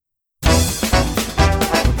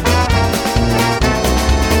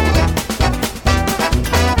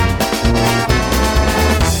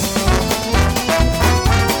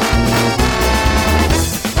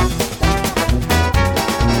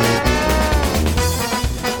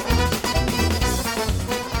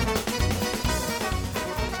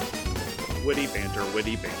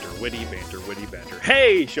witty banter, witty banter, witty banter.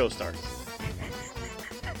 Hey, show starts.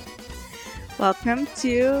 Welcome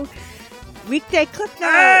to Weekday Clip Notes.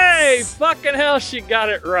 Hey, fucking hell, she got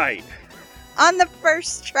it right. On the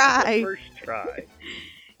first try. First try.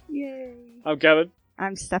 Yay. I'm Kevin.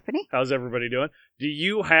 I'm Stephanie. How's everybody doing? Do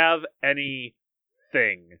you have anything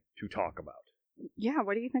to talk about? Yeah,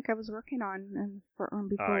 what do you think I was working on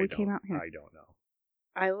before we came out here? I don't know.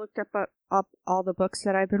 I looked up all the books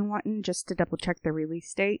that I've been wanting just to double check the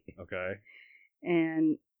release date. Okay.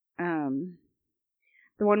 And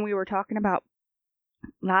the one we were talking about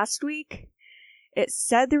last week, it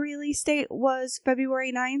said the release date was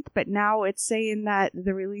February 9th, but now it's saying that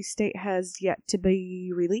the release date has yet to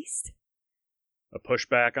be released. A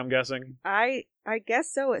pushback, I'm guessing? I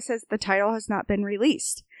guess so. It says the title has not been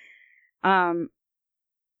released. I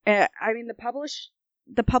mean,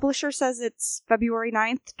 the publisher says it's February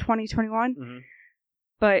 9th, 2021, Mm-hmm.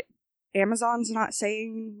 but Amazon's not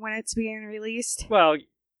saying when it's being released. Well,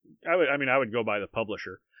 I would go by the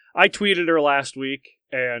publisher. I tweeted her last week,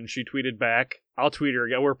 and she tweeted back. I'll tweet her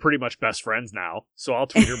again. We're pretty much best friends now, so I'll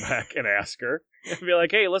tweet her back and ask her. And be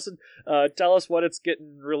like, hey, listen, tell us when it's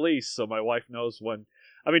getting released so my wife knows when.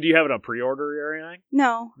 I mean, do you have it on pre-order or anything?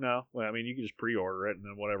 No. No? Well, I mean, you can just pre-order it, and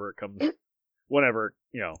then whenever it comes, whenever,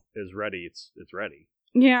 is ready, it's ready.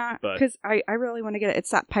 Yeah, because I really want to get it. It's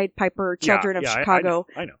that Pied Piper Children of Chicago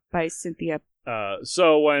I know. by Cynthia.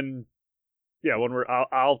 So when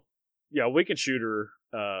we can shoot her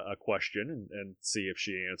a question and see if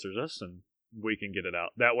she answers us, and we can get it out.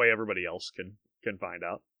 That way everybody else can find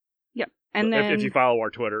out. Yep. And so then if you follow our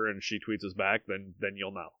Twitter and she tweets us back, then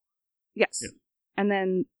you'll know. Yes. Yeah. And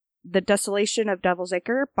then The Desolation of Devil's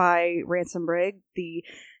Acre by Ransom Brigg, the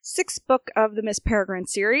 6th book of the Miss Peregrine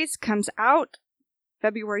series, comes out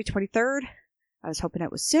February 23rd. I was hoping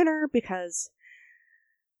it was sooner because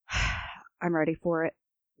I'm ready for it.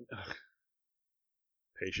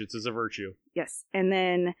 Patience is a virtue. Yes. And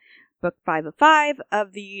then book 5 of 5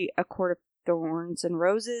 of the A Court of Thorns and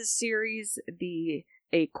Roses series, the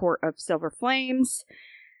A Court of Silver Flames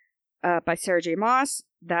by Sarah J. Maas.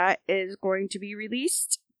 That is going to be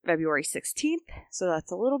released February 16th. So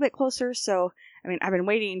that's a little bit closer. So, I mean, I've been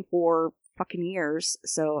waiting for fucking years,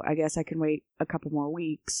 so I guess I can wait a couple more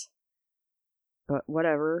weeks. But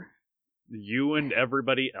whatever. You and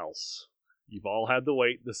everybody else. You've all had to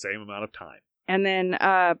wait the same amount of time. And then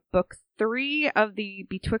book 3 of the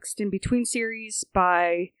Betwixt and Between series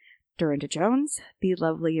by Dorinda Jones, the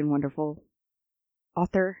lovely and wonderful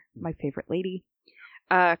author, my favorite lady,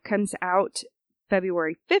 comes out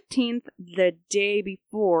February 15th, the day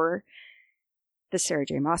before the Sarah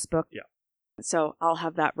J. Maas book. Yeah. So I'll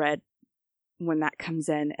have that read when that comes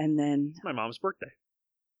in, and then... It's my mom's birthday.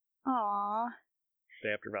 Aww. Day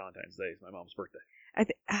after Valentine's Day is my mom's birthday.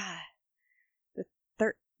 The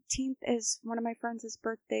 13th is one of my friends'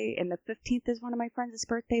 birthday, and the 15th is one of my friends'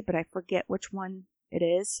 birthday, but I forget which one it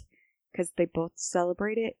is, because they both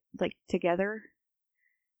celebrate it, like, together.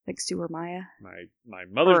 Like Sue or Maya. My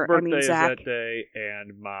mother's birthday is that day,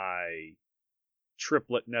 and my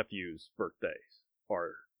triplet nephew's birthdays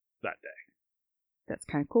are that day. That's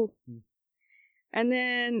kind of cool. Mm. And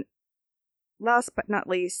then, last but not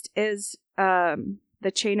least, is The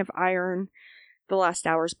Chain of Iron, The Last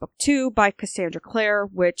Hours, Book 2 by Cassandra Clare,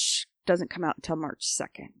 which doesn't come out until March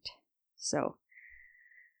 2nd. So.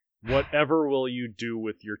 Whatever will you do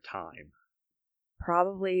with your time?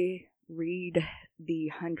 Probably read the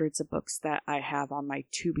hundreds of books that I have on my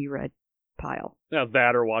to-be-read pile. Now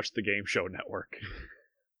that or watch the Game Show Network.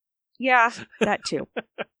 Yeah, that too.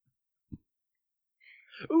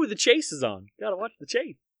 Ooh, The Chase is on. Gotta watch The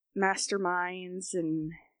Chase. Masterminds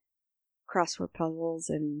and crossword puzzles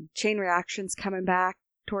and chain reactions coming back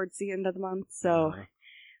towards the end of the month. So,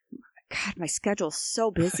 God, my schedule's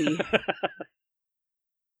so busy.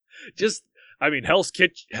 Hell's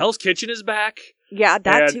Kitchen is back. Yeah,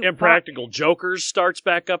 that too. And Impractical Jokers starts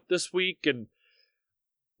back up this week, and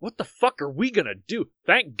what the fuck are we gonna do?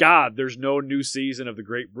 Thank God there's no new season of the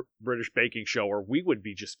Great British Baking Show, or we would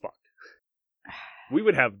be just fucked. We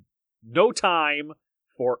would have no time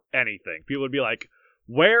for anything. People would be like,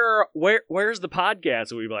 where's the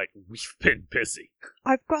podcast? And we'd be like, we've been busy.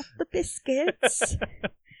 I've got the biscuits.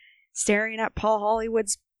 Staring at Paul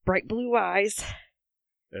Hollywood's bright blue eyes.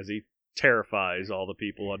 As he terrifies all the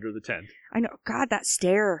people under the tent. I know. God, that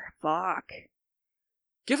stare. Fuck.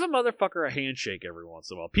 Give a motherfucker a handshake every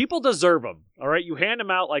once in a while. People deserve them. All right? You hand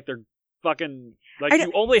them out like they're fucking... Like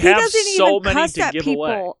you only have so many to give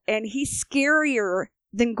away. And he's scarier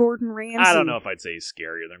than Gordon Ramsay. I don't know if I'd say he's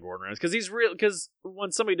scarier than Gordon Ramsay, because he's real. Because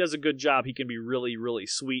when somebody does a good job, he can be really, really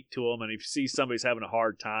sweet to them, and if you see somebody's having a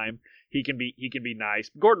hard time, he can be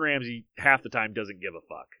nice. Gordon Ramsay half the time doesn't give a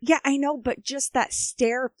fuck. Yeah, I know, but just that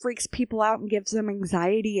stare freaks people out and gives them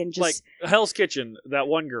anxiety, and just like Hell's Kitchen, that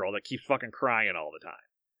one girl that keeps fucking crying all the time.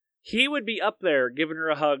 He would be up there giving her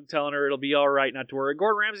a hug, telling her it'll be all right, not to worry.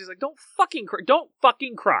 Gordon Ramsay's like, don't fucking cry. Don't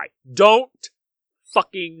fucking cry. Don't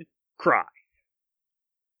fucking cry.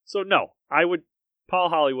 So no, Paul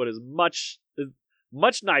Hollywood is much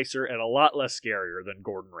nicer and a lot less scarier than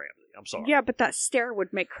Gordon Ramsay. I'm sorry. Yeah, but that stare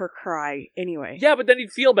would make her cry anyway. Yeah, but then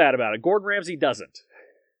he'd feel bad about it. Gordon Ramsay doesn't.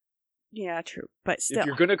 Yeah, true. But still. If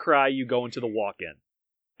you're going to cry, you go into the walk-in.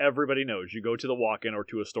 Everybody knows you go to the walk-in or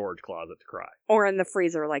to a storage closet to cry. Or in the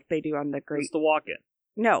freezer like they do on the Great... It's the walk-in.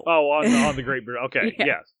 No. Oh, on the Great... Okay, Yeah.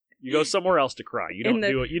 Yes. You go somewhere else to cry. You don't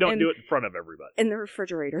do it. You don't do it in front of everybody. In the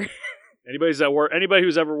refrigerator. Anybody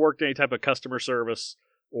who's ever worked any type of customer service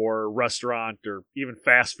or restaurant or even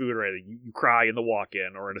fast food or anything, you cry in the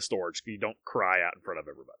walk-in or in a storage. You don't cry out in front of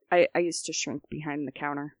everybody. I used to shrink behind the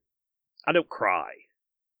counter. I don't cry.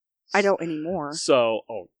 I don't anymore. So,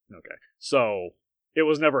 okay. So, it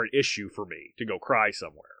was never an issue for me to go cry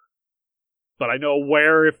somewhere. But I know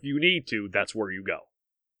where, if you need to, that's where you go.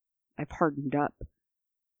 I've hardened up.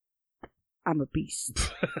 I'm a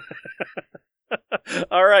beast.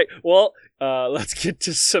 All right. Well, let's get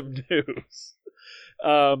to some news.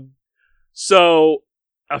 So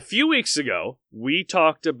a few weeks ago, we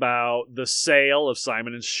talked about the sale of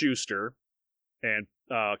Simon & Schuster, and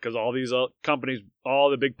because all these companies, all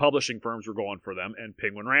the big publishing firms were going for them, and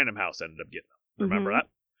Penguin Random House ended up getting them. Remember that?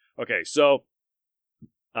 Okay, so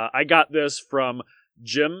I got this from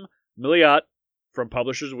Jim Milliot from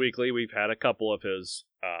Publishers Weekly. We've had a couple of his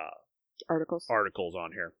articles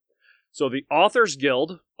on here. So the Authors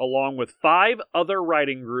Guild, along with 5 other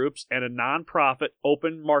writing groups and a nonprofit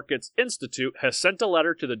Open Markets Institute, has sent a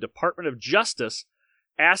letter to the Department of Justice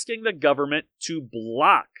asking the government to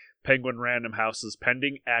block Penguin Random House's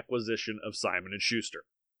pending acquisition of Simon & Schuster.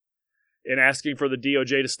 In asking for the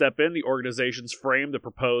DOJ to step in, the organizations framed the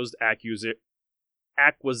proposed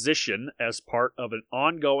acquisition as part of an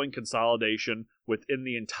ongoing consolidation within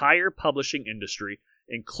the entire publishing industry,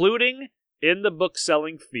 including in the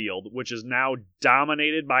book-selling field, which is now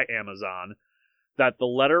dominated by Amazon, that the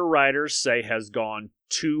letter writers say has gone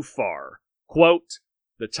too far. Quote,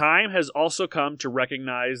 "The time has also come to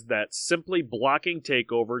recognize that simply blocking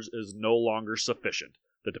takeovers is no longer sufficient.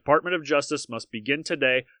 The Department of Justice must begin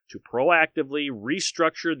today to proactively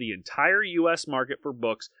restructure the entire U.S. market for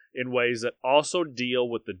books in ways that also deal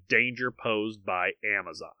with the danger posed by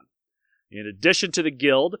Amazon." In addition to the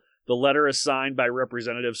Guild, the letter is signed by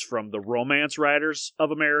representatives from the Romance Writers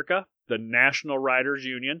of America, the National Writers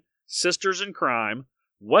Union, Sisters in Crime,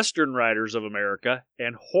 Western Writers of America,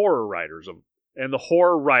 and the Horror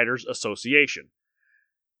Writers Association.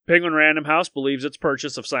 Penguin Random House believes its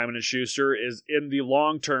purchase of Simon & Schuster is in the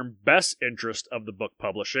long-term best interest of book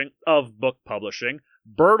publishing.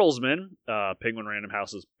 Bertelsmann, Penguin Random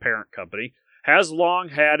House's parent company, has long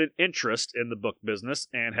had an interest in the book business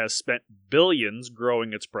and has spent billions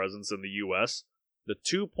growing its presence in the U.S. The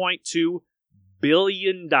 $2.2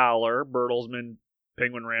 billion Bertelsmann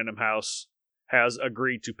Penguin Random House has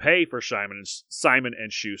agreed to pay for Simon &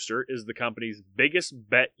 Schuster is the company's biggest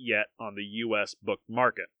bet yet on the U.S. book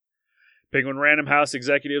market. Penguin Random House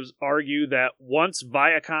executives argue that once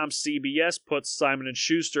Viacom CBS put Simon &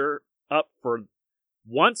 Schuster up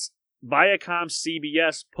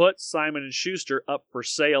for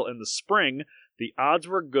sale in the spring, the odds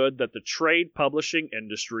were good that the trade publishing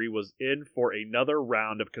industry was in for another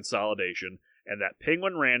round of consolidation, and that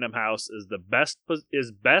Penguin Random House is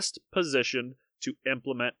best positioned to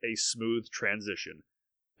implement a smooth transition.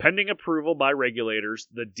 Pending approval by regulators,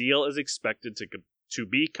 the deal is expected to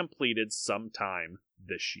be completed sometime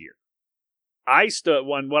this year.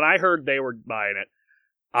 When I heard they were buying it,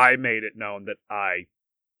 I made it known that I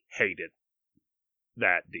hated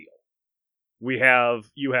that deal. You have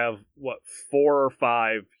 4 or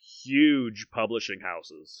 5 huge publishing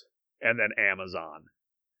houses, and then Amazon,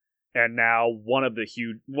 and now one of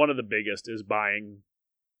the biggest is buying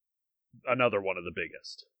another one of the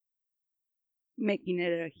biggest, making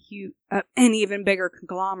it an even bigger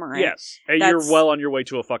conglomerate. Yes, and you're well on your way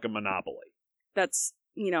to a fucking monopoly. That's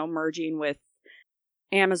merging with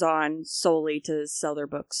Amazon solely to sell their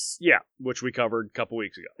books. Yeah, which we covered a couple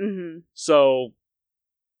weeks ago. Mm-hmm. So,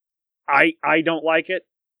 I don't like it.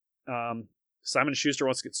 Simon & Schuster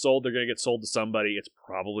wants to get sold. They're going to get sold to somebody. It's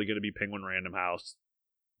probably going to be Penguin Random House.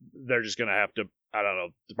 They're just going to have to I don't know,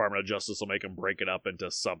 Department of Justice will make them break it up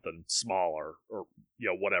into something smaller or,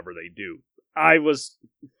 whatever they do.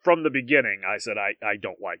 From the beginning, I said, I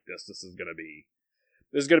don't like this. This is going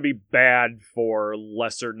to be bad for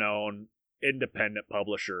lesser known independent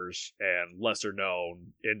publishers and lesser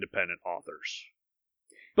known independent authors.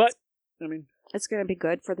 But, I mean, it's going to be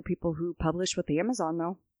good for the people who publish with Amazon,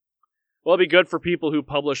 though. Well, it'd be good for people who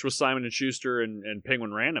publish with Simon & Schuster and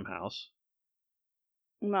Penguin Random House.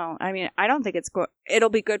 No, I mean, I don't think it'll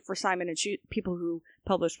be good for people who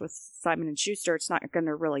publish with Simon & Schuster. It's not going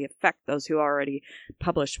to really affect those who already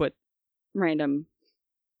publish with Random.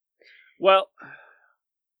 Well,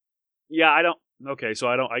 yeah, I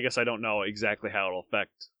guess I don't know exactly how it'll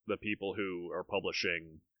affect the people who are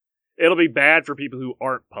publishing. It'll be bad for people who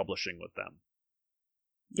aren't publishing with them.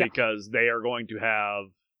 Yeah. Because they are going to have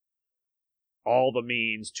all the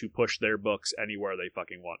means to push their books anywhere they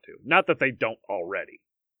fucking want to. Not that they don't already.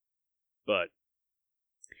 But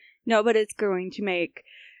no, but it's going to make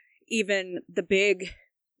even the big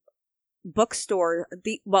bookstore.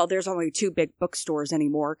 There's only 2 big bookstores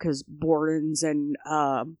anymore because Borden's and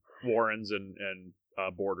Warren's and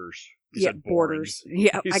Borders. You said Borders.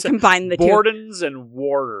 Yeah, I combined the two. Borden's and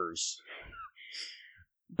Warders.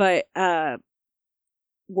 But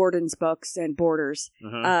Warden's Books and Borders.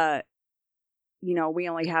 Uh-huh. We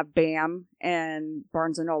only have BAM and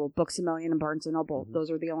Barnes & Noble. Books A Million and Barnes & Noble. Mm-hmm. Those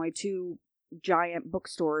are the only 2 giant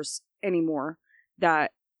bookstores anymore and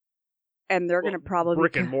they're going to probably...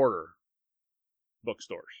 Brick and mortar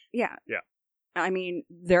bookstores. Yeah. Yeah. I mean,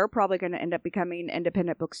 they're probably going to end up becoming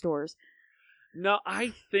independent bookstores. No,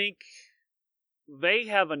 I think they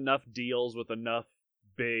have enough deals with enough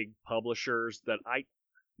big publishers that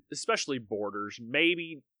especially Borders,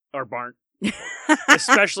 or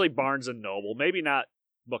especially Barnes and Noble, maybe not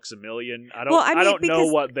Books A Million. I don't know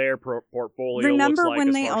what their portfolio remember looks like.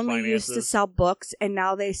 When they only used to sell books, and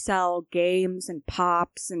now they sell games and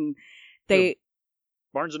pops, and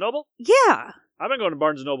Barnes and Noble? Yeah. I've been going to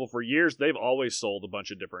Barnes & Noble for years. They've always sold a bunch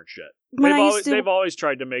of different shit. They've always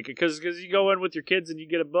tried to make it, because you go in with your kids and you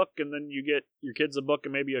get a book, and then you get your kids a book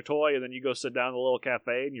and maybe a toy, and then you go sit down in a little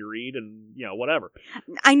cafe and you read and, whatever.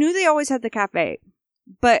 I knew they always had the cafe,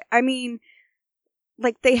 but I mean,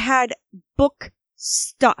 they had book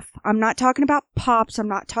stuff. I'm not talking about pops. I'm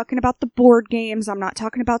not talking about the board games. I'm not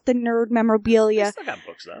talking about the nerd memorabilia. They still got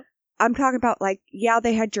book stuff. I'm talking about,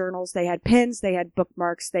 they had journals, they had pens, they had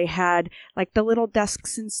bookmarks, they had, the little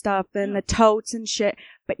desks and stuff, and the totes and shit.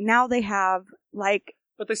 But now they have,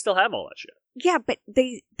 But they still have all that shit. Yeah, but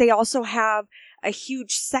they also have a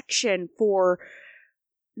huge section for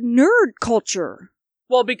nerd culture.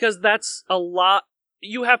 Well, because that's a lot.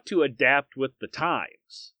 You have to adapt with the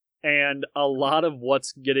times. And a lot of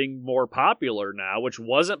what's getting more popular now, which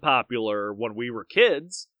wasn't popular when we were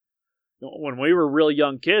kids... When we were real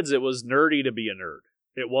young kids, it was nerdy to be a nerd.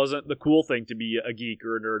 It wasn't the cool thing to be a geek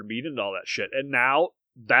or a nerd, be into all that shit. And now,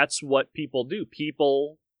 that's what people do.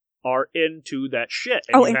 People are into that shit.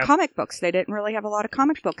 And comic books. They didn't really have a lot of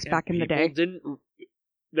comic books back in the day.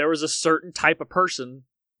 There was a certain type of person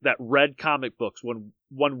that read comic books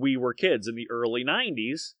when we were kids in the early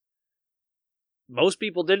 90s. Most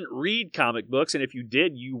people didn't read comic books, and if you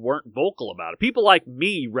did, you weren't vocal about it. People like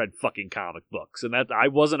me read fucking comic books, and that I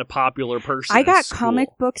wasn't a popular person. I got comic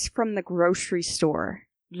books from the grocery store.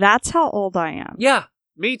 That's how old I am. Yeah,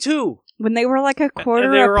 me too. When they were a quarter a piece.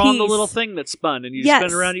 And they were on the little thing that spun, and you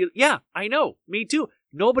spin around. Yeah, I know. Me too.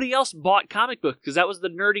 Nobody else bought comic books, because that was the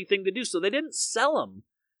nerdy thing to do, so they didn't sell them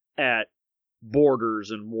at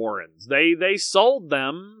Borders and Warrens. They sold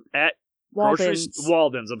them at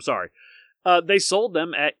Walden's, I'm sorry. They sold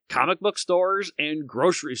them at comic book stores and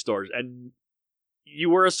grocery stores, and you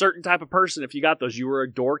were a certain type of person if you got those. You were a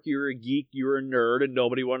dork, you were a geek, you were a nerd, and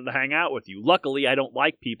nobody wanted to hang out with you. Luckily, I don't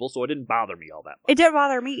like people, so it didn't bother me all that much. It didn't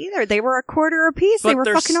bother me either. They were a quarter a piece. They were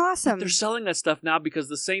fucking awesome. But they're selling that stuff now because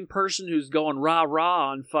the same person who's going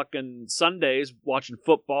rah-rah on fucking Sundays watching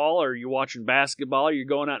football, or you're watching basketball, or you're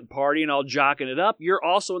going out and partying, all jocking it up, you're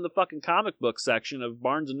also in the fucking comic book section of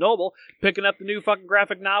Barnes & Noble, picking up the new fucking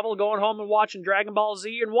graphic novel, going home and watching Dragon Ball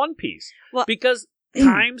Z and One Piece. Well, because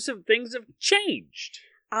things have changed.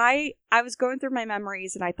 I was going through my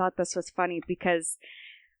memories, and I thought this was funny because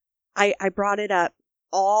I brought it up.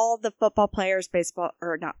 All the football players,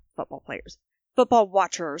 football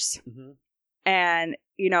watchers, and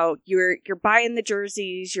you're buying the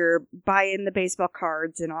jerseys, you're buying the baseball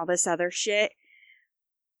cards, and all this other shit.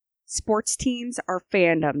 Sports teams are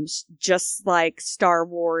fandoms, just like Star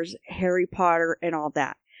Wars, Harry Potter, and all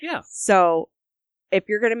that. Yeah. So if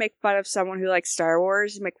you're going to make fun of someone who likes Star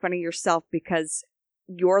Wars, make fun of yourself, because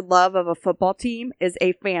your love of a football team is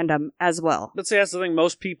a fandom as well. But see, that's the thing.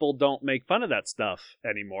 Most people don't make fun of that stuff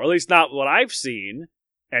anymore. At least not what I've seen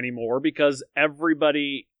anymore, because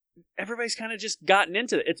everybody's kind of just gotten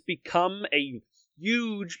into it. It's become a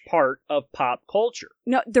huge part of pop culture.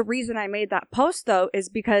 No, the reason I made that post, though, is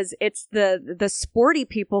because it's the sporty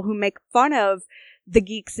people who make fun of the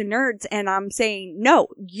geeks and nerds, and I'm saying, no,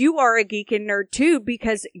 you are a geek and nerd too,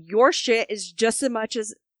 because your shit is just as much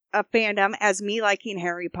as a fandom as me liking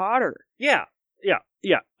Harry Potter. Yeah.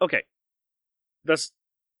 Okay. That's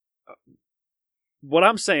what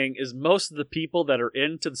I'm saying is most of the people that are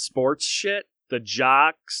into the sports shit, the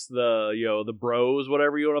jocks, the bros,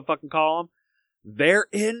 whatever you want to fucking call them, they're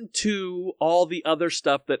into all the other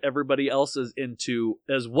stuff that everybody else is into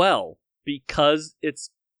as well, because it's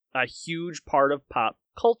a huge part of pop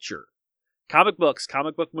culture. Comic books,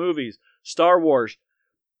 comic book movies, Star Wars.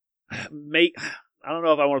 I don't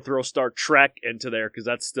know if I want to throw Star Trek into there, because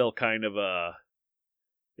that's still kind of a...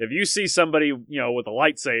 If you see somebody, with a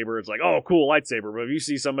lightsaber, it's like, oh, cool lightsaber. But if you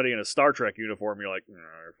see somebody in a Star Trek uniform, you're like, you're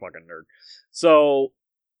a fucking nerd. So,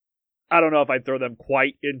 I don't know if I'd throw them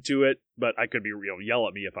quite into it, but I could be, yell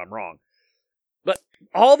at me if I'm wrong. But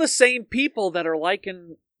all the same people that are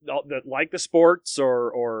that like the sports,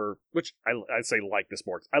 or which I say like the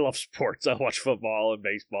sports. I love sports. I watch football and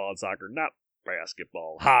baseball and soccer, not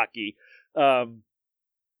basketball, hockey.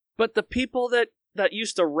 But the people that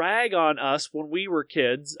used to rag on us when we were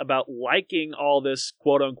kids about liking all this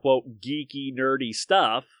quote-unquote geeky, nerdy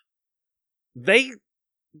stuff,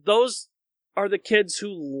 those are the kids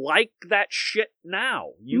who like that shit now.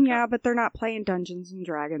 But they're not playing Dungeons and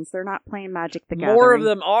Dragons. They're not playing Magic the Gathering. More of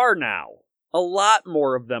them are now. A lot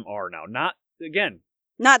more of them are now. Not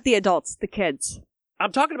the adults, the kids.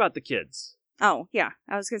 I'm talking about the kids. Oh, yeah.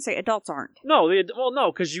 I was going to say adults aren't. No,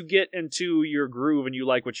 because you get into your groove and you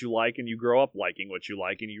like what you like, and you grow up liking what you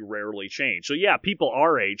like, and you rarely change. So yeah, people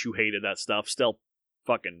our age who hated that stuff still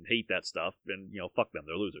fucking hate that stuff, and fuck them,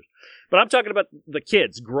 they're losers. But I'm talking about the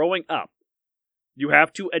kids growing up. You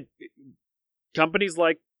have to companies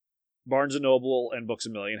like Barnes & Noble and Books A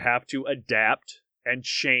Million have to adapt and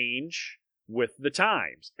change with the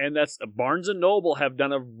times. And Barnes & Noble have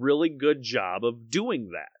done a really good job of doing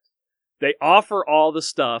that. They offer all the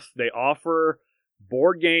stuff. They offer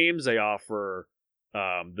board games. They offer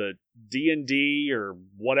the D&D or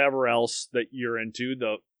whatever else that you're into.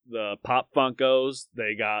 The Pop Funkos.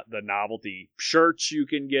 They got the novelty shirts you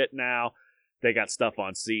can get now. They got stuff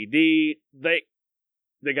on CD. They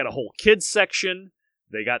got a whole kids section.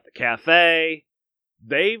 They got the cafe.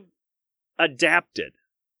 They've adapted.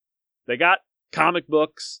 They got comic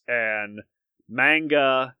books and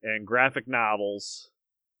manga and graphic novels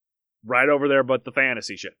right over there, but the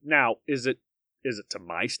fantasy shit. Now, is it to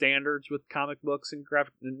my standards with comic books and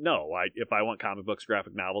graphic? No, if I want comic books,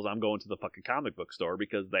 graphic novels, I'm going to the fucking comic book store,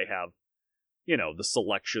 because they have, the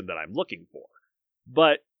selection that I'm looking for.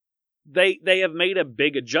 But they have made a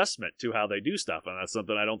big adjustment to how they do stuff, and that's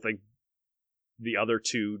something I don't think the other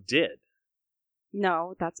two did.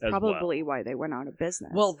 No, that's probably why they went out of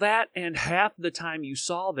business. Well, that, and half the time you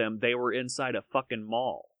saw them, they were inside a fucking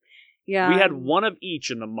mall. Yeah. We had one of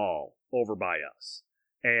each in the mall over by us.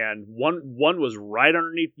 And one was right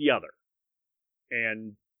underneath the other.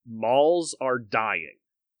 And malls are dying.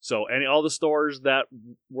 So all the stores that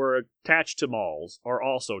were attached to malls are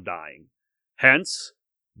also dying. Hence,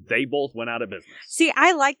 they both went out of business. See,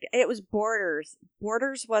 it was Borders.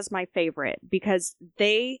 Borders was my favorite, because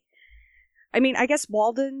I guess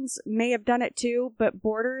Walden's may have done it too, but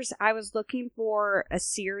Borders, I was looking for a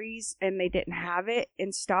series and they didn't have it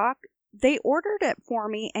in stock. They ordered it for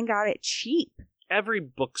me and got it cheap. Every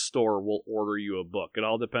bookstore will order you a book. It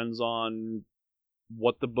all depends on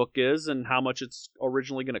what the book is and how much it's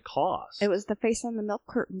originally going to cost. It was the Face on the Milk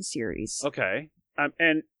Curtain series. Okay.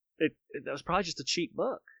 And that was probably just a cheap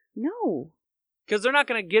book. No. Because they're not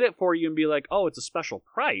going to get it for you and be like, oh, it's a special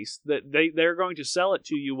price. That they're going to sell it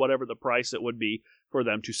to you whatever the price it would be for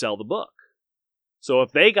them to sell the book. So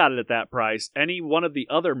if they got it at that price, any one of the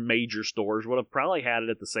other major stores would have probably had it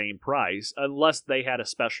at the same price, unless they had a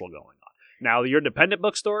special going on. Now, your independent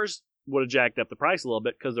bookstores would have jacked up the price a little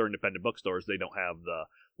bit, because they're independent bookstores. They don't have the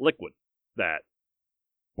liquid that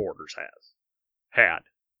Borders had.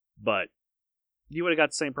 But you would have got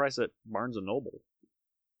the same price at Barnes & Noble.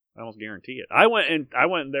 I almost guarantee it. I went in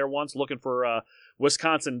there once looking for a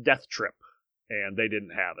Wisconsin Death Trip, and they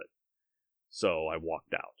didn't have it. So I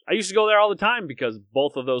walked out. I used to go there all the time because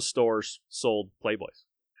both of those stores sold Playboys.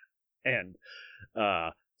 And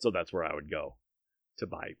so that's where I would go to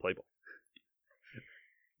buy Playboy.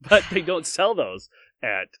 But they don't sell those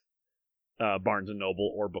at Barnes &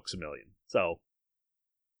 Noble or Books A Million. So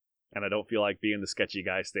And I don't feel like being the sketchy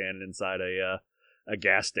guy standing inside a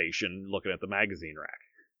gas station looking at the magazine rack.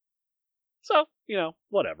 So,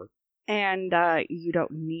 whatever. And you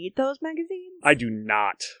don't need those magazines? I do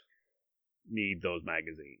not need those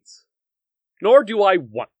magazines. Nor do I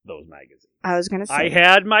want those magazines. I was going to say. I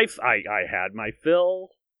had my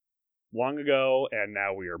fill long ago, and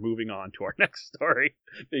now we are moving on to our next story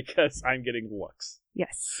because I'm getting looks.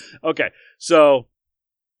 Yes. Okay, so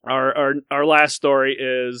our last story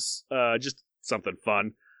is just something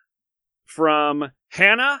fun. From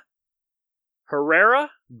Hannah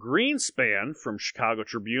Herrera Greenspan from Chicago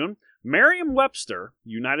Tribune, Merriam-Webster,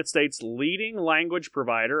 United States' leading language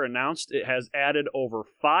provider, announced it has added over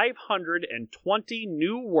 520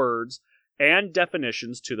 new words and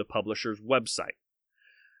definitions to the publisher's website.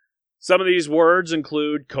 Some of these words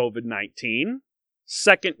include COVID-19,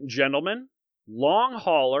 second gentleman, long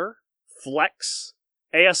hauler, flex,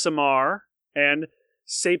 ASMR, and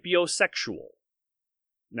sapiosexual.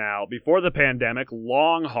 Now, before the pandemic,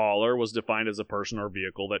 long hauler was defined as a person or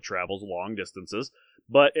vehicle that travels long distances,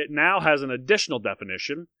 but it now has an additional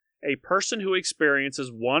definition: a person who experiences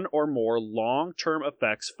one or more long-term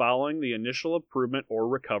effects following the initial improvement or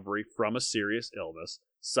recovery from a serious illness,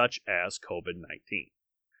 such as COVID-19.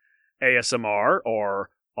 ASMR,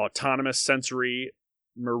 or Autonomous Sensory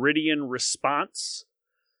Meridian Response,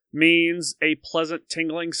 means a pleasant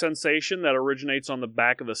tingling sensation that originates on the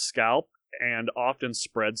back of the scalp and often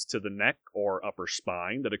spreads to the neck or upper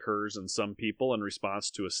spine, that occurs in some people in response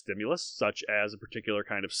to a stimulus, such as a particular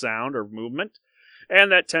kind of sound or movement, and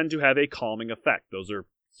that tend to have a calming effect. Those are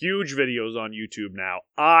huge videos on YouTube now.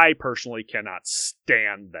 I personally cannot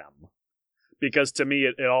stand them, because to me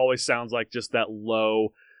it always sounds like just that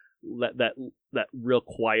low, that real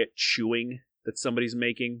quiet chewing that somebody's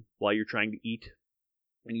making while you're trying to eat,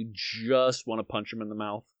 and you just want to punch them in the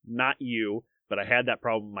mouth. Not you, but I had that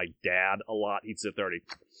problem with my dad a lot. He'd sit there and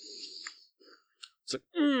it's like,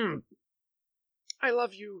 I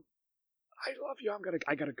love you. I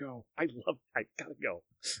gotta go. I gotta go.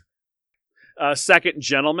 Second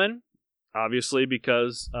gentleman, obviously,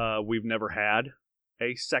 because we've never had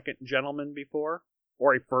a second gentleman before,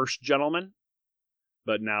 or a first gentleman.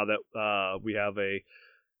 But now that we have a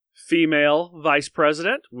female vice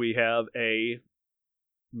president, we have a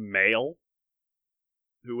male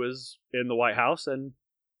who is in the White House and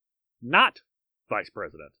not vice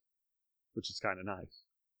president, which is kind of nice.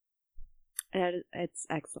 It's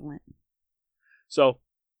excellent. So,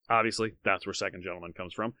 obviously, that's where second gentleman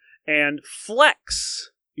comes from. And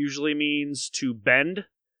flex usually means to bend,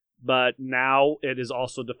 but now it is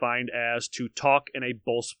also defined as to talk in a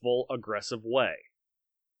boastful, aggressive way.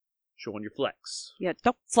 Showing your flex. Yeah,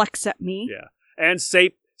 don't flex at me. Yeah. And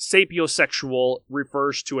sapiosexual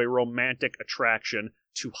refers to a romantic attraction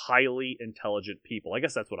to highly intelligent people. I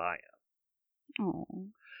guess that's what I am. Oh.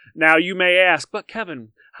 Now, you may ask, but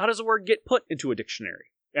Kevin, how does a word get put into a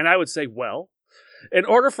dictionary? And I would say, well, in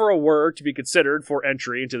order for a word to be considered for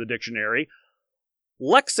entry into the dictionary,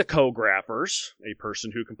 lexicographers, a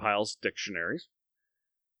person who compiles dictionaries,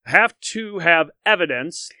 have to have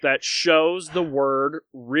evidence that shows the word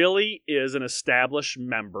really is an established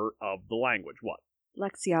member of the language. What?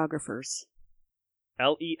 Lexiographers.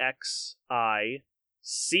 Lexicographers.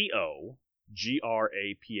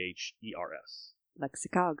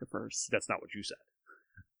 Lexicographers. That's not what you said.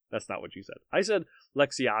 That's not what you said. I said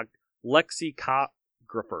lexicographers.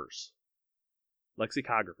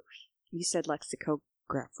 Lexicographers. You said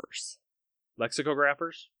lexicographers.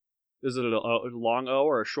 Lexicographers? Is it a long O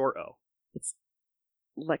or a short O? It's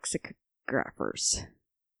lexicographers.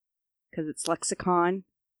 Because it's lexicon.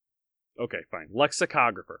 Okay, fine.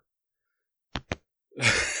 Lexicographer.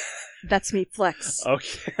 That's me, flex.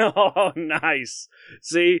 Okay. Oh, nice.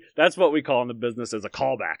 See, that's what we call in the business as a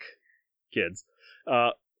callback, kids.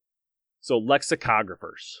 So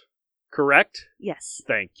lexicographers. Correct? Yes.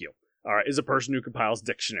 Thank you. All right, is a person who compiles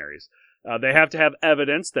dictionaries. They have to have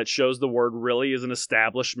evidence that shows the word really is an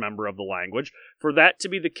established member of the language. For that to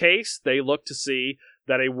be the case, they look to see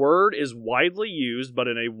that a word is widely used, but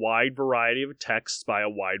in a wide variety of texts by a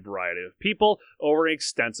wide variety of people over an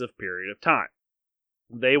extensive period of time.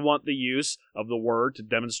 They want the use of the word to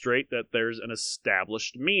demonstrate that there's an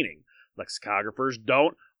established meaning. Lexicographers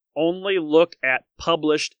don't only look at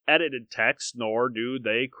published edited texts, nor do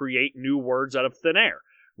they create new words out of thin air.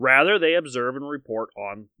 Rather, they observe and report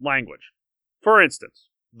on language. For instance,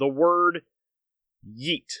 the word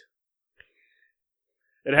yeet.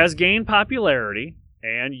 It has gained popularity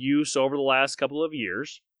and use over the last couple of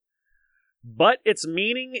years, but its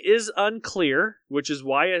meaning is unclear, which is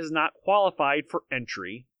why it is not qualified for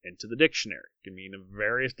entry into the dictionary. It can mean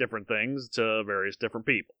various different things to various different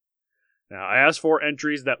people. Now, as for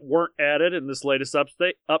entries that weren't added in this latest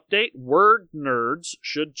update, word nerds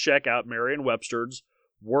should check out Merriam-Webster's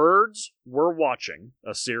Words We're Watching,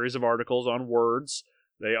 a series of articles on words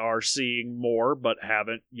they are seeing more but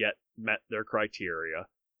haven't yet met their criteria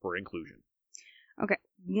for inclusion. Okay,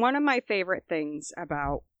 one of my favorite things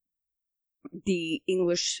about the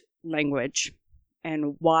English language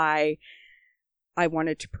and why I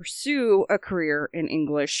wanted to pursue a career in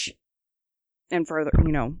English and further,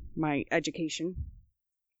 my education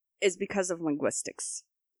is because of linguistics.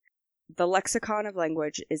 The lexicon of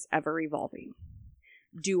language is ever evolving.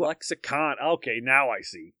 Lexicon. Okay, now I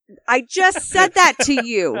see. I just said that to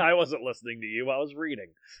you. I wasn't listening to you. I was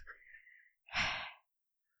reading.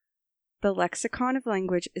 The lexicon of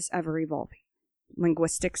language is ever evolving.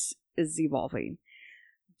 Linguistics is evolving.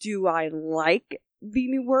 Do I like the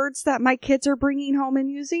new words that my kids are bringing home and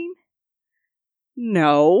using?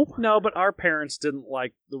 No. No, but our parents didn't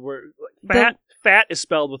like the word. Fat is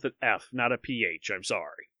spelled with an F, not a PH. I'm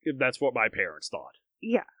sorry. That's what my parents thought.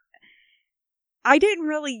 Yeah. I didn't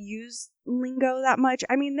really use lingo that much.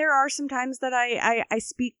 I mean, there are some times that I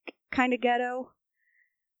speak kind of ghetto.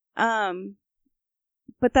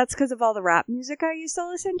 But that's because of all the rap music I used to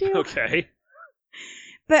listen to. Okay.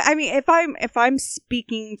 But I mean, if I'm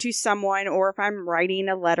speaking to someone, or if I'm writing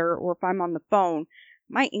a letter, or if I'm on the phone,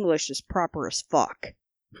 my English is proper as fuck.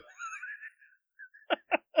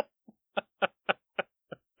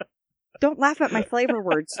 Don't laugh at my flavor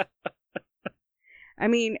words. I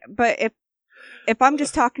mean, but if I'm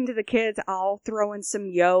just talking to the kids, I'll throw in some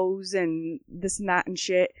yos and this and that and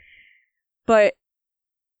shit. But,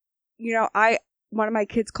 one of my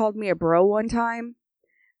kids called me a bro one time.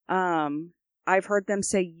 I've heard them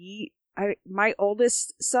say yeet. My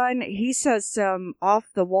oldest son, he says some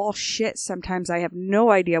off-the-wall shit sometimes. I have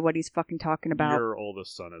no idea what he's fucking talking about. Your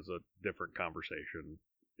oldest son is a different conversation.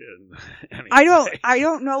 I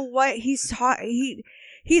don't know what he's taught.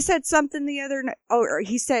 He said something the other night. Oh,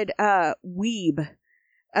 he said weeb.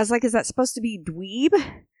 I was like, is that supposed to be dweeb?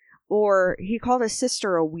 Or he called his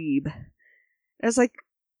sister a weeb. I was like,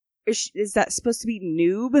 is that supposed to be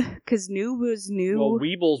noob? Because noob was new. Well,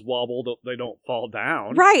 weebles wobble, they don't fall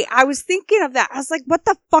down. Right, I was thinking of that. I was like, what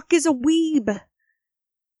the fuck is a weeb?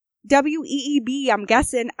 W-E-E-B, I'm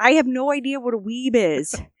guessing. I have no idea what a weeb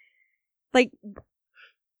is. Like,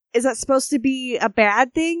 is that supposed to be a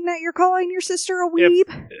bad thing that you're calling your sister a weeb?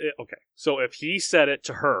 Okay, so if he said it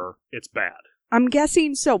to her, it's bad. I'm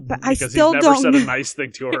guessing so, but because I still don't know. He's never said a nice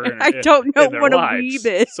thing to her. I don't know what lives, a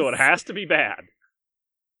weeb is. So it has to be bad.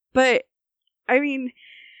 But, I mean,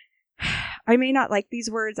 I may not like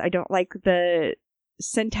these words. I don't like the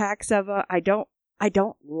syntax of it. I don't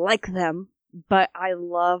like them, but I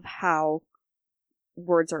love how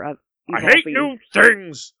words are evolving. I hate new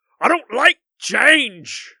things. I don't like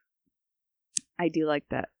change. I do like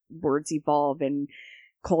that words evolve and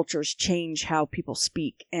cultures change how people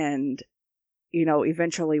speak, and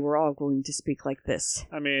eventually we're all going to speak like this.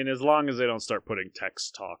 I mean, as long as they don't start putting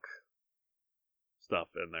text talk stuff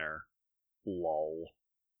in there. Lol.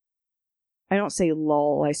 I don't say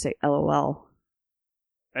lol, I say LOL.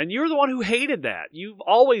 And you're the one who hated that. You've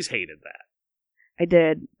always hated that. I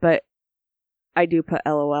did, but I do put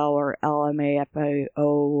LOL or LMAFAO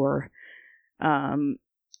or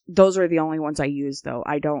those are the only ones I use, though.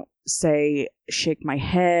 I don't say shake my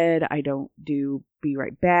head. I don't do be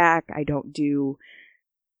right back. I don't do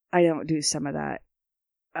some of that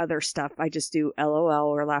other stuff. I just do LOL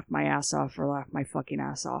or laugh my ass off or laugh my fucking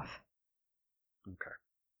ass off. Okay.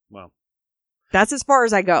 Well, that's as far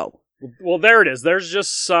as I go. Well, there it is. There's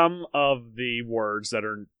just some of the words that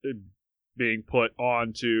are being put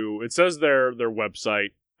onto, it says their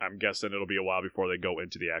website. I'm guessing it'll be a while before they go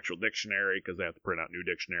into the actual dictionary because they have to print out new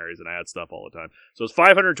dictionaries and add stuff all the time. So it's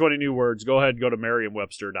 520 new words. Go ahead and go to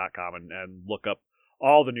Merriam-Webster.com and look up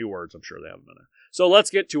all the new words. I'm sure they have them in there. So let's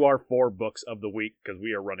get to our 4 books of the week because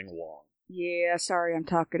we are running long. Yeah, sorry, I'm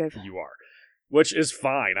talkative. You are. Which is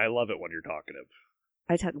fine. I love it when you're talkative.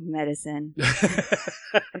 I took medicine.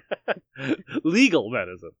 Legal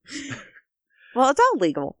medicine. Well, it's all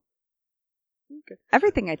legal. Okay.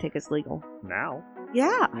 Everything I take is legal. Now.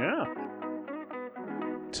 Yeah. Yeah.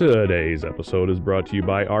 Today's episode is brought to you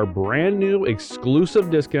by our brand new exclusive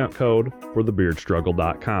discount code for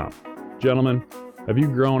thebeardstruggle.com. Gentlemen, have you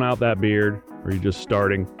grown out that beard? Or are you just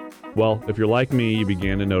starting? Well, if you're like me, you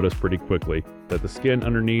began to notice pretty quickly that the skin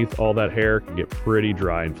underneath all that hair can get pretty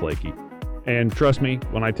dry and flaky. And trust me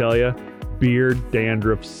when I tell you, beard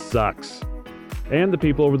dandruff sucks. And the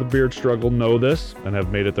people over the Beard Struggle know this and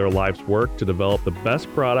have made it their life's work to develop the best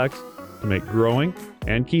products to make growing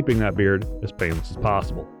and keeping that beard as painless as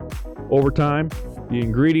possible. Over time, the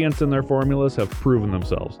ingredients in their formulas have proven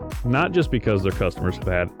themselves, not just because their customers have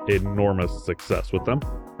had enormous success with them,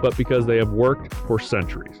 but because they have worked for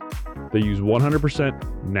centuries. They use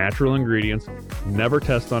 100% natural ingredients, never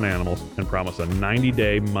test on animals, and promise a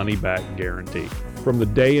 90-day money-back guarantee. From the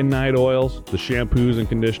day and night oils, the shampoos and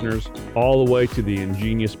conditioners, all the way to the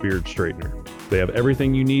ingenious beard straightener. They have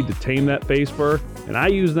everything you need to tame that face fur, and I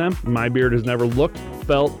use them, and my beard has never looked,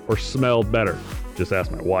 felt, or smelled better. Just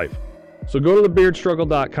ask my wife. So go to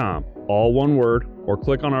thebeardstruggle.com, all one word, or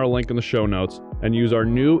click on our link in the show notes and use our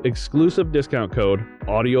new exclusive discount code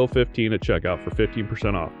AUDIO15 at checkout for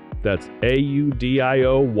 15% off. That's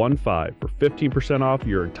AUDIO15 for 15% off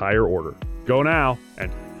your entire order. Go now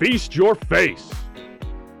and feast your face!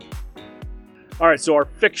 All right, so our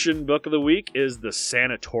fiction book of the week is The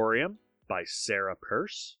Sanatorium by Sarah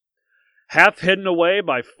Peirce. Half hidden away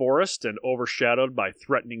by forest and overshadowed by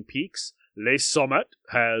threatening peaks, Les Sommets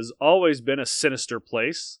has always been a sinister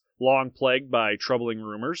place, long plagued by troubling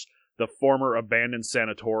rumors. The former abandoned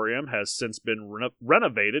sanatorium has since been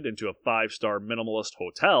renovated into a 5-star minimalist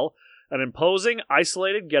hotel. An imposing,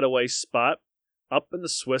 isolated getaway spot up in the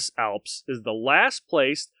Swiss Alps is the last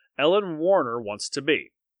place Ellen Warner wants to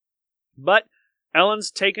be. But Ellen's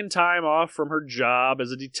taken time off from her job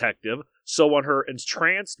as a detective, so when her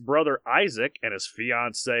entranced brother Isaac and his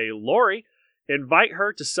fiancée Lori invite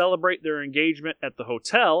her to celebrate their engagement at the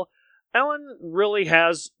hotel, Ellen really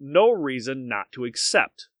has no reason not to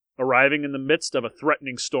accept. Arriving in the midst of a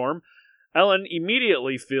threatening storm, Ellen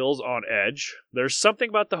immediately feels on edge. There's something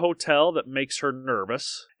about the hotel that makes her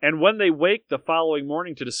nervous, and when they wake the following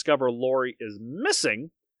morning to discover Lori is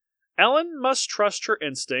missing, Ellen must trust her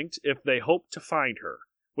instinct if they hope to find her.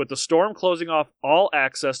 With the storm closing off all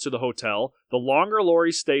access to the hotel, the longer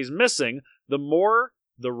Lori stays missing, the more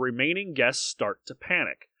the remaining guests start to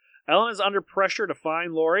panic. Ellen is under pressure to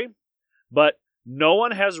find Lori, but no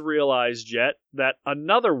one has realized yet that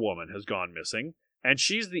another woman has gone missing, and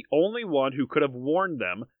she's the only one who could have warned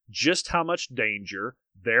them just how much danger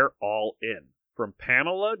they're all in. From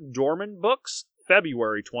Pamela Dorman Books,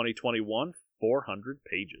 February 2021, 400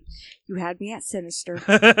 pages. You had me at sinister.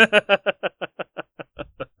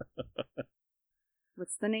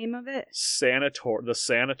 What's the name of it? The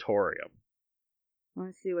Sanatorium. I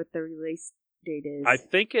want to see what the release date is. I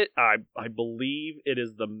believe it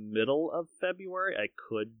is the middle of February. I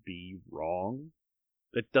could be wrong.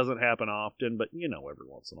 It doesn't happen often, but every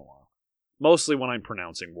once in a while. Mostly when I'm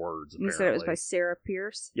pronouncing words, apparently. You said it was by Sarah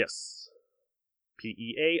Peirce? Yes.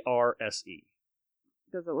 Pearse.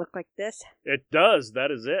 Does it look like this? It does.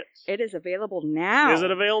 That is it. It is available now. Is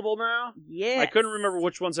it available now? Yes. I couldn't remember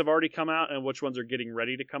which ones have already come out and which ones are getting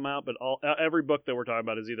ready to come out, but every book that we're talking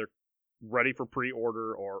about is either ready for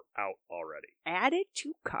pre-order or out already. Add it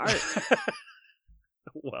to cart.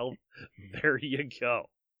 Well, there you go.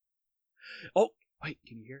 Oh, wait,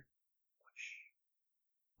 can you hear?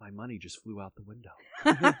 My money just flew out the window.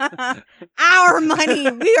 Our money!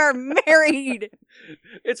 We are married!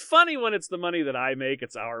 It's funny when it's the money that I make,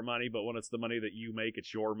 it's our money, but when it's the money that you make,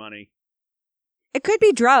 it's your money. It could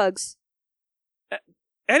be drugs.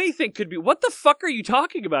 Anything could be. What the fuck are you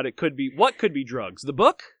talking about? It could be. What could be drugs? The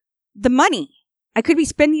book? The money. I could be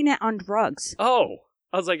spending it on drugs. Oh.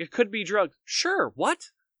 I was like, it could be drugs. Sure, what?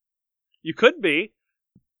 You could be.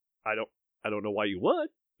 I don't know why you would,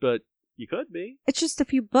 but you could be. It's just a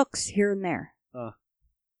few books here and there.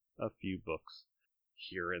 A few books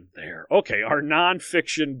here and there. Okay, our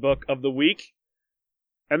nonfiction book of the week.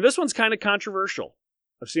 And this one's kind of controversial.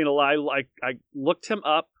 I've seen a lot. I looked him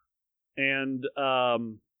up, and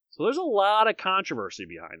so there's a lot of controversy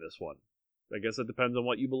behind this one. I guess it depends on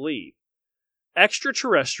what you believe.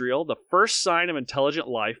 Extraterrestrial, The First Sign of Intelligent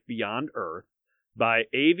Life Beyond Earth by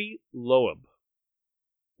Avi Loeb.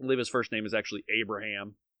 I believe his first name is actually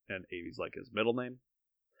Abraham, and Avi's like his middle name.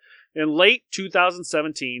 In late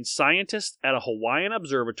 2017, scientists at a Hawaiian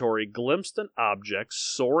observatory glimpsed an object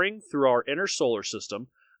soaring through our inner solar system,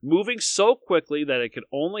 moving so quickly that it could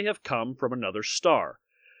only have come from another star.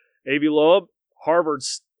 Avi Loeb,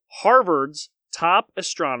 Harvard's top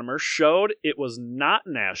astronomer, showed it was not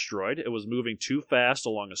an asteroid. It was moving too fast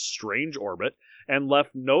along a strange orbit and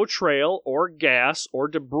left no trail or gas or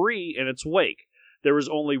debris in its wake. There was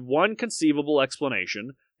only one conceivable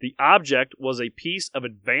explanation. The object was a piece of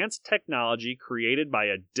advanced technology created by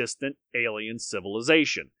a distant alien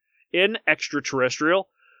civilization. In Extraterrestrial,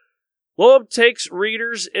 Loeb takes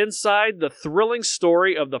readers inside the thrilling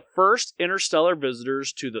story of the first interstellar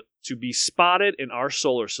visitors to be spotted in our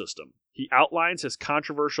solar system. He outlines his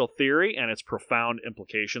controversial theory and its profound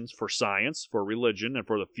implications for science, for religion, and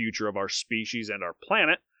for the future of our species and our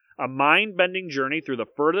planet. A mind-bending journey through the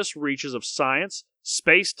furthest reaches of science,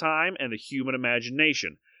 space-time, and the human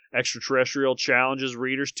imagination. Extraterrestrial challenges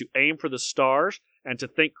readers to aim for the stars and to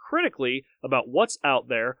think critically about what's out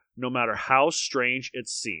there, no matter how strange it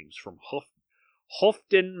seems. From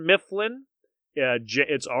Houghton Mifflin,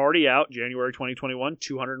 it's already out, January 2021,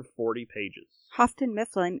 240 pages. Houghton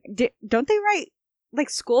Mifflin. Don't they write, like,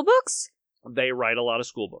 school books? They write a lot of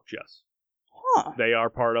school books, yes. Huh. They are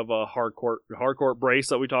part of a hardcourt brace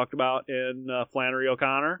that we talked about in Flannery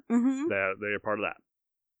O'Connor. Mm-hmm. They are part of that.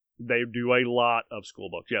 They do a lot of school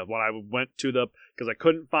books. Yeah, when I went to because I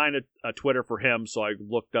couldn't find a Twitter for him, so I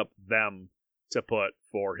looked up them to put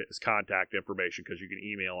for his contact information, because you can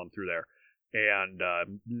email him through there. And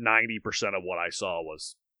 90% of what I saw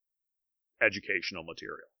was educational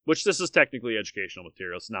material, which this is technically educational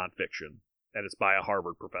material. It's nonfiction, and it's by a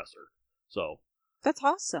Harvard professor. So that's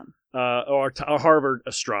awesome. Or a Harvard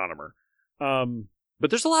astronomer. But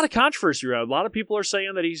there's a lot of controversy around. A lot of people are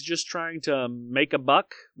saying that he's just trying to make a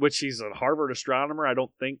buck, which he's a Harvard astronomer. I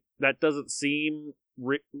don't think that doesn't seem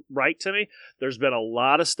right to me. There's been a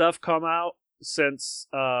lot of stuff come out since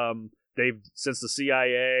since the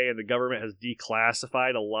CIA and the government has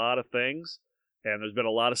declassified a lot of things, and there's been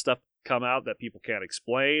a lot of stuff come out that people can't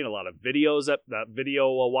explain. A lot of videos, that video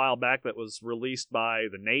a while back that was released by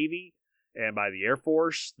the Navy and by the Air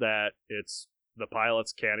Force, that the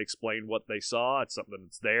pilots can't explain what they saw. It's something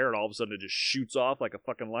that's there, and all of a sudden it just shoots off like a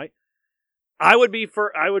fucking light. I would be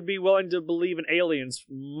willing to believe in aliens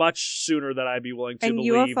much sooner than I'd be willing to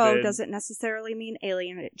believe in... And UFO doesn't necessarily mean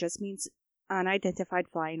alien. It just means unidentified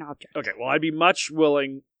flying object. Okay, well, I'd be much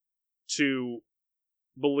willing to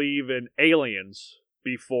believe in aliens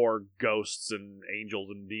before ghosts and angels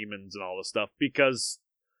and demons and all this stuff, because,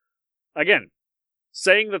 again,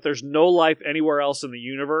 saying that there's no life anywhere else in the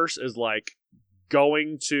universe is like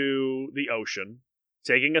going to the ocean,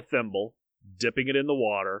 taking a thimble, dipping it in the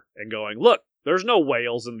water, and going, look, there's no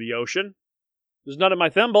whales in the ocean. There's none in my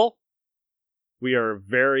thimble. We are a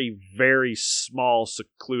very, very small,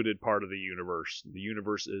 secluded part of the universe. The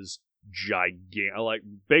universe is gigantic, like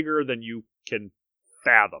bigger than you can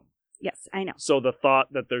fathom. Yes, I know. So the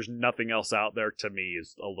thought that there's nothing else out there, to me,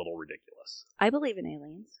 is a little ridiculous. I believe in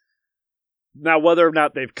aliens. Now, whether or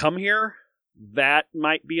not they've come here, that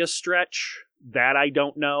might be a stretch. That I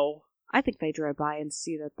don't know. I think they drive by and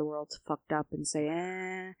see that the world's fucked up and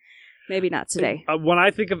say, maybe not today. When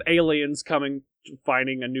I think of aliens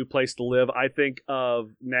finding a new place to live, I think of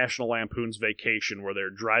National Lampoon's Vacation, where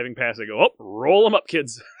they're driving past, they go, oh, roll them up,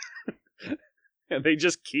 kids. And they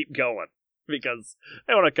just keep going, because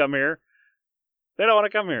they want to come here. They don't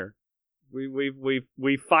want to come here.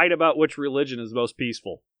 We fight about which religion is most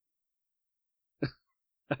peaceful.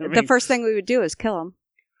 The first thing we would do is kill them.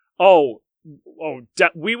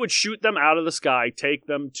 We would shoot them out of the sky, take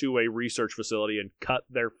them to a research facility, and cut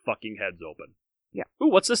their fucking heads open. Yeah. Ooh,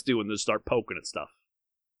 what's this doing? Just start poking at stuff.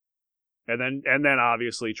 And then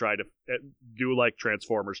obviously try to do like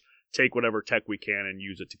Transformers, take whatever tech we can and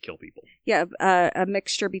use it to kill people. Yeah, a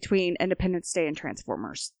mixture between Independence Day and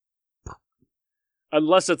Transformers.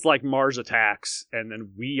 Unless it's like Mars Attacks, and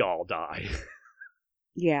then we all die.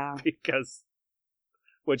 Yeah.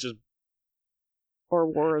 Which is... Or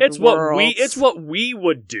War of the Worlds. It's what we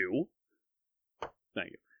would do.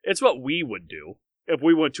 Thank you. It's what we would do. If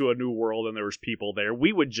we went to a new world and there was people there,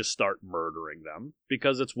 we would just start murdering them,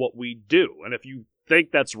 because it's what we do. And if you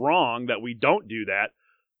think that's wrong, that we don't do that,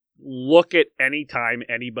 look at any time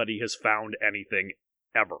anybody has found anything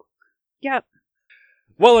ever. Yep.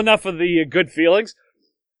 Well, enough of the good feelings.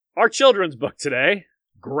 Our children's book today,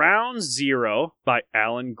 Ground Zero by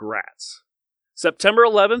Alan Gratz. September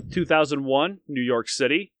 11th, 2001, New York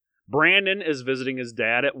City. Brandon is visiting his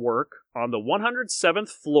dad at work on the 107th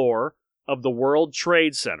floor of the World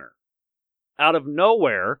Trade Center. Out of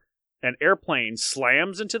nowhere, an airplane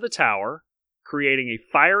slams into the tower, creating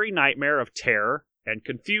a fiery nightmare of terror and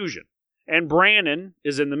confusion. And Brandon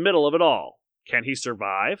is in the middle of it all. Can he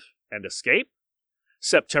survive and escape?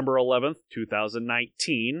 September 11th,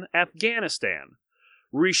 2019, Afghanistan.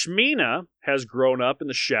 Rishmina has grown up in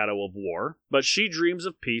the shadow of war, but she dreams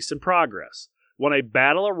of peace and progress. When a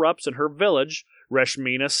battle erupts in her village,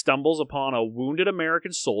 Rishmina stumbles upon a wounded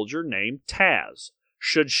American soldier named Taz.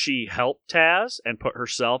 Should she help Taz and put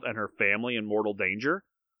herself and her family in mortal danger?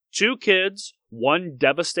 2 kids, 1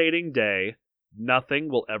 devastating day. Nothing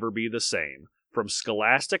will ever be the same. From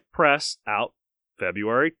Scholastic Press, out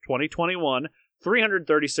February 2021,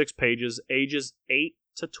 336 pages, ages 8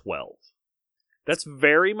 to 12. That's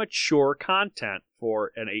very mature content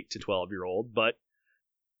for an 8 to 12-year-old, but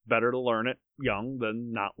better to learn it young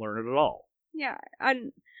than not learn it at all. Yeah, I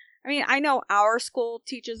mean, I know our school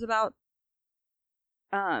teaches about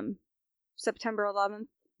September 11th.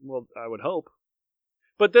 Well, I would hope.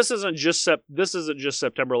 But this isn't just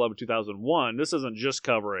September 11th, 2001. This isn't just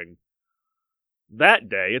covering that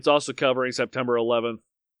day. It's also covering September 11th,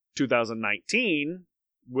 2019,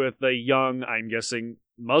 with a young, I'm guessing,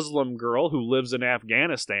 Muslim girl who lives in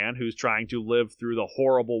Afghanistan who's trying to live through the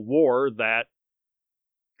horrible war that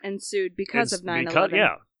ensued because of 9/11.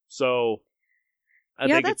 Yeah. So I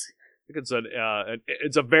think it's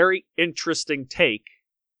a very interesting take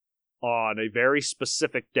on a very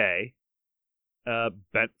specific day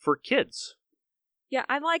bent for kids. Yeah,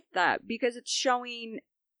 I like that because it's showing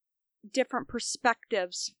different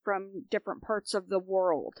perspectives from different parts of the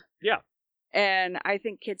world. Yeah. And I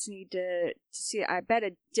think kids need to see. I bet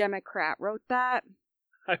a Democrat wrote that.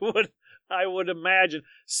 I would imagine,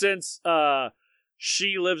 since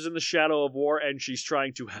she lives in the shadow of war and she's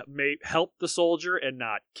trying to help the soldier and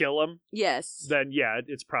not kill him. Yes. Then yeah,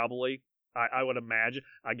 it's probably. I would imagine.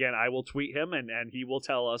 Again, I will tweet him and he will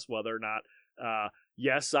tell us whether or not.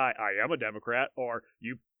 Yes, I am a Democrat, or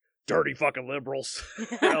you dirty fucking liberals.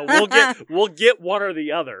 We'll get one or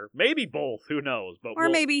the other, maybe both. Who knows? But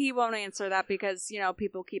maybe he won't answer that because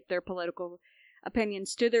people keep their political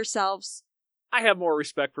opinions to themselves. I have more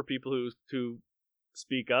respect for people who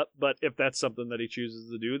speak up, but if that's something that he chooses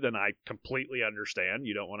to do, then I completely understand.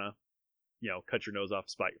 You don't want to, cut your nose off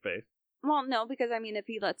to spite your face. Well, no, because if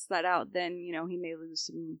he lets that out, then he may lose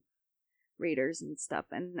some readers and stuff,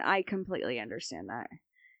 and I completely understand that.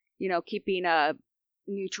 Keeping a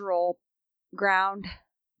neutral ground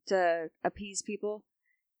to appease people.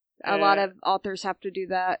 A lot of authors have to do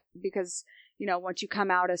that because, once you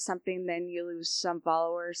come out as something, then you lose some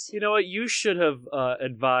followers. You know what? You should have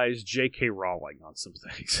advised J.K. Rowling on some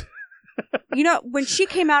things. When she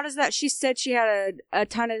came out as that, she said she had a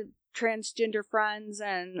ton of transgender friends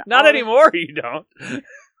and... Not anymore, you don't.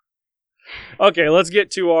 Okay, let's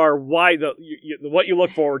get to our what you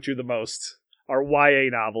look forward to the most. Our YA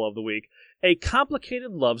novel of the week. A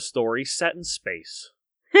Complicated Love Story Set in Space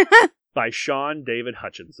by Sean David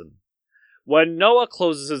Hutchinson. When Noah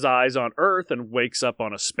closes his eyes on Earth and wakes up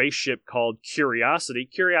on a spaceship called Curiosity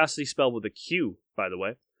spelled with a Q, by the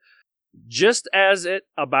way, just as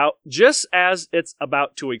it's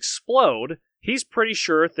about to explode, he's pretty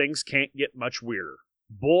sure things can't get much weirder.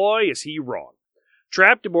 Boy, is he wrong.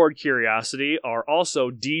 Trapped aboard Curiosity are also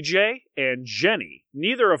DJ and Jenny,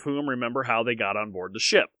 neither of whom remember how they got on board the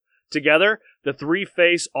ship. Together, the three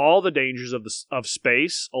face all the dangers of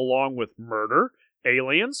space, along with murder,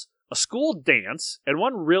 aliens, a school dance, and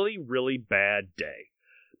one really, really bad day.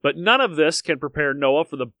 But none of this can prepare Noah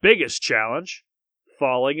for the biggest challenge,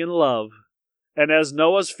 falling in love. And as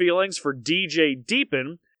Noah's feelings for DJ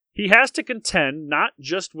deepen, he has to contend not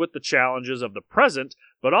just with the challenges of the present,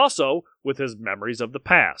 but also with his memories of the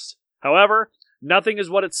past. However, nothing is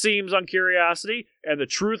what it seems on Curiosity, and the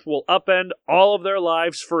truth will upend all of their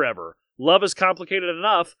lives forever. Love is complicated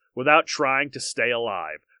enough without trying to stay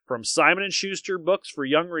alive. From Simon & Schuster Books for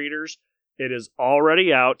Young Readers, it is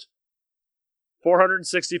already out.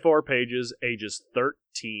 464 pages, ages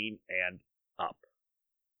 13 and up.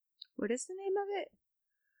 What is the name of it?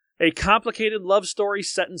 A Complicated Love Story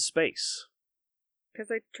Set in Space.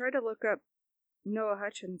 Because I tried to look up Noah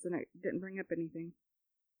Hutchins and it didn't bring up anything.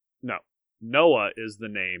 No. Noah is the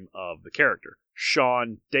name of the character.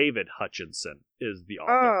 Sean David Hutchinson is the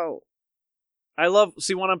author. Oh.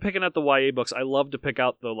 When I'm picking out the YA books, I love to pick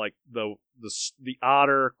out the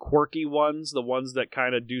odder, quirky ones, the ones that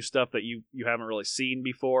kind of do stuff that you haven't really seen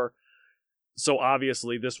before. So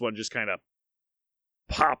obviously this one just kind of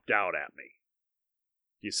popped out at me.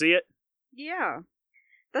 Do you see it? Yeah.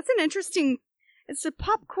 That's an interesting... It's a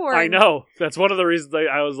popcorn. I know. That's one of the reasons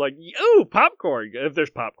I was like, ooh, popcorn. If there's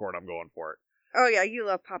popcorn, I'm going for it. Oh, yeah, you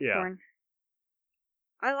love popcorn.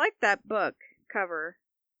 Yeah. I like that book cover.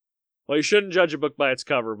 Well, you shouldn't judge a book by its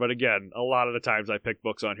cover, but again, a lot of the times I pick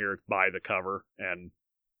books on here by the cover,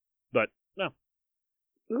 but no.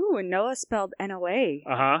 Ooh, and Noah spelled N-O-A.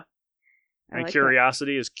 Uh-huh. And like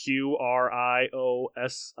Curiosity is Qriosity.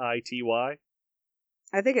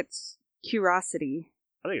 I think it's Curiosity.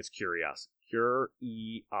 I think it's Curiosity.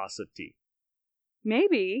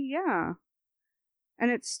 Maybe, yeah.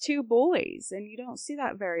 And it's two boys, and you don't see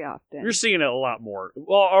that very often. You're seeing it a lot more.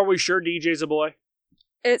 Well, are we sure DJ's a boy?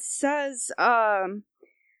 It says,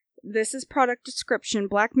 this is product description.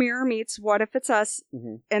 Black Mirror meets What If It's Us,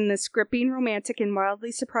 and this gripping, romantic, and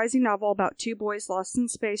wildly surprising novel about two boys lost in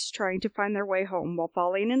space trying to find their way home while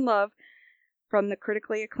falling in love from the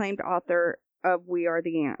critically acclaimed author of We Are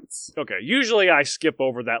the Ants. Okay, usually I skip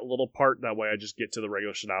over that little part. That way I just get to the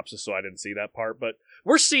regular synopsis, so I didn't see that part. But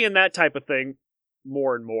we're seeing that type of thing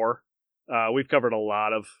more and more. We've covered a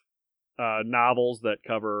lot of novels that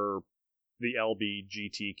cover the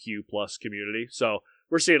LGBTQ plus community. So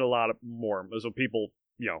we're seeing a lot of more. So people,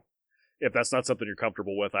 if that's not something you're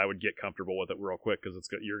comfortable with, I would get comfortable with it real quick because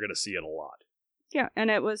you're going to see it a lot. Yeah,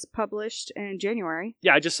 and it was published in January.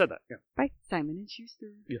 Yeah, I just said that. Yeah. By Simon &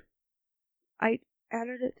 Schuster. Yeah. I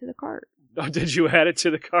added it to the cart. Oh, did you add it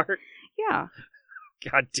to the cart? Yeah.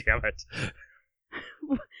 God damn it.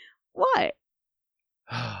 What?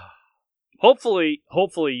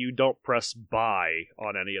 Hopefully you don't press buy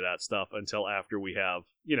on any of that stuff until after we have,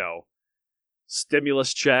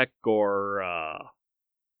 stimulus check or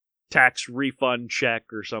tax refund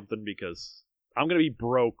check or something, because I'm going to be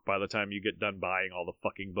broke by the time you get done buying all the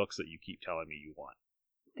fucking books that you keep telling me you want.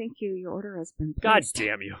 Thank you. Your order has been placed. God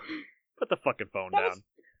damn you. Put the fucking phone down.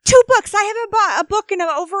 2 books. I haven't bought a book in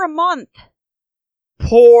over a month.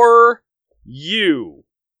 Poor you.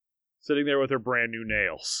 Sitting there with her brand new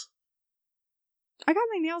nails. I got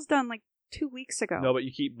my nails done like 2 weeks ago. No, but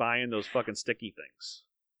you keep buying those fucking sticky things.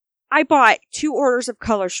 I bought 2 orders of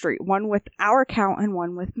Color Street. One with our account and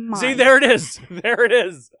one with mine. See, there it is. There it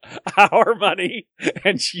is. Our money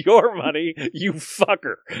and your money, you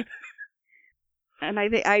fucker. And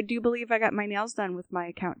I do believe I got my nails done with my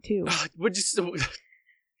account too. Would you still...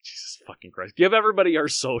 Jesus fucking Christ. Give everybody our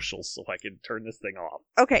socials so I can turn this thing off.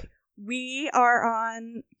 Okay. We are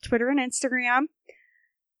on Twitter and Instagram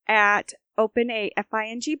at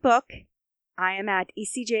OpenAFING Book. I am at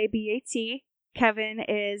ECJBAT. Kevin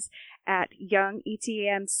is at Young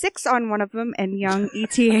ETAM6 on one of them and Young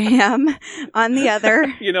ETAM on the other.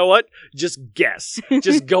 You know what? Just guess.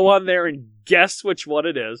 Just go on there and guess which one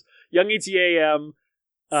it is. Young ETAM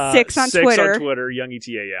 6 on Twitter. On Twitter, Young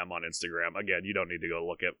ETAM on Instagram. Again, you don't need to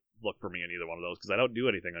go look for me in either one of those because I don't do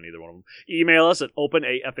anything on either one of them. Email us at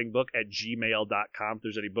openafingbook@gmail.com if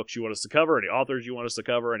there's any books you want us to cover, any authors you want us to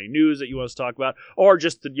cover, any news that you want us to talk about, or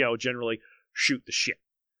just to, generally shoot the shit.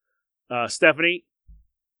 Stephanie,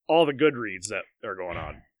 all the Goodreads that are going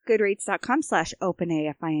on.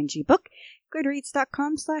 Goodreads.com/openafingbook.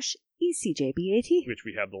 Goodreads.com/ECJBAT. Which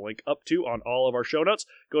we have the link up to on all of our show notes.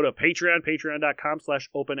 Go to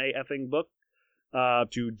patreon.com/openafingbook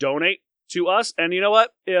to donate to us. And you know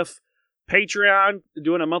what? If Patreon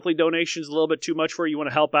doing a monthly donation is a little bit too much for you, want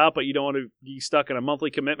to help out, but you don't want to be stuck in a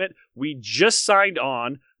monthly commitment, we just signed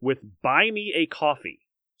on with Buy Me a Coffee.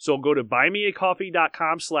 So go to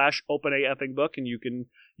buymeacoffee.com/openafingbook and you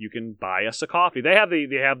can buy us a coffee. They have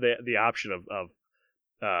the option of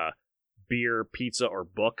beer, pizza, or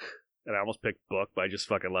book. And I almost picked book, but I just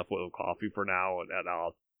fucking left with coffee for now, and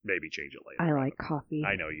I'll maybe change it later. I like coffee.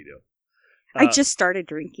 I know you do. I just started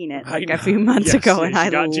drinking it a few months ago, and I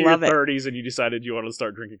love it. You got to your 30s and you decided you wanted to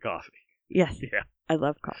start drinking coffee. Yes. Yeah. I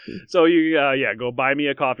love coffee. So you, go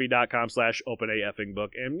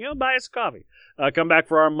buymeacoffee.com/openafingbook and, buy us a coffee. Come back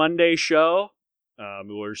for our Monday show.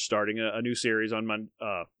 We're starting a new series on Monday.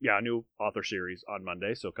 A new author series on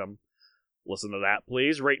Monday. So come listen to that,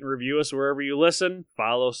 please. Rate and review us wherever you listen.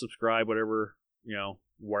 Follow, subscribe, whatever,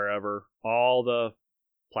 wherever. All the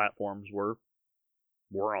platforms we're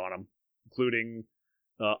on them, including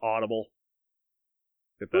Audible.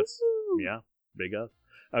 If that's, big up.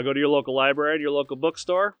 Go to your local library and your local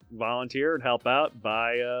bookstore, volunteer and help out.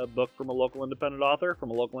 Buy a book from a local independent author from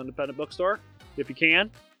a local independent bookstore if you can.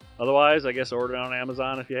 Otherwise, I guess order it on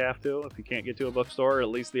Amazon if you have to. If you can't get to a bookstore, at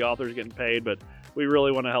least the author's getting paid. But we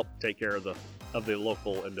really want to help take care of the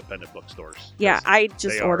local independent bookstores. Yeah, I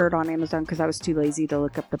just ordered on Amazon because I was too lazy to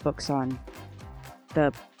look up the books on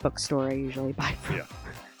the bookstore I usually buy from. Yeah.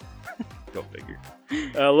 Go figure.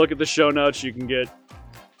 Look at the show notes. You can get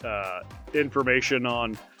information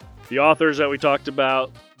on the authors that we talked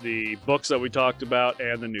about, the books that we talked about,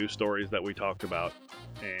 and the news stories that we talked about.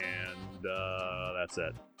 And that's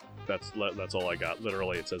it. That's all I got.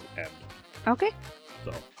 Literally, it says end. Okay.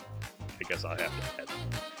 So, I guess I'll have to end.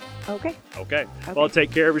 Okay. Well,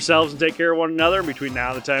 take care of yourselves and take care of one another. And between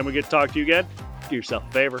now and the time we get to talk to you again, do yourself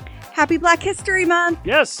a favor. Happy Black History Month.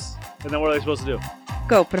 Yes. And then what are they supposed to do?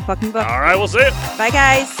 Go put a fucking book. All right, we'll see you. Bye,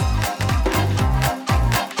 guys.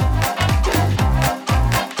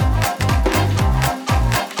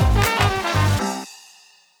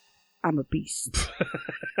 I'm a beast.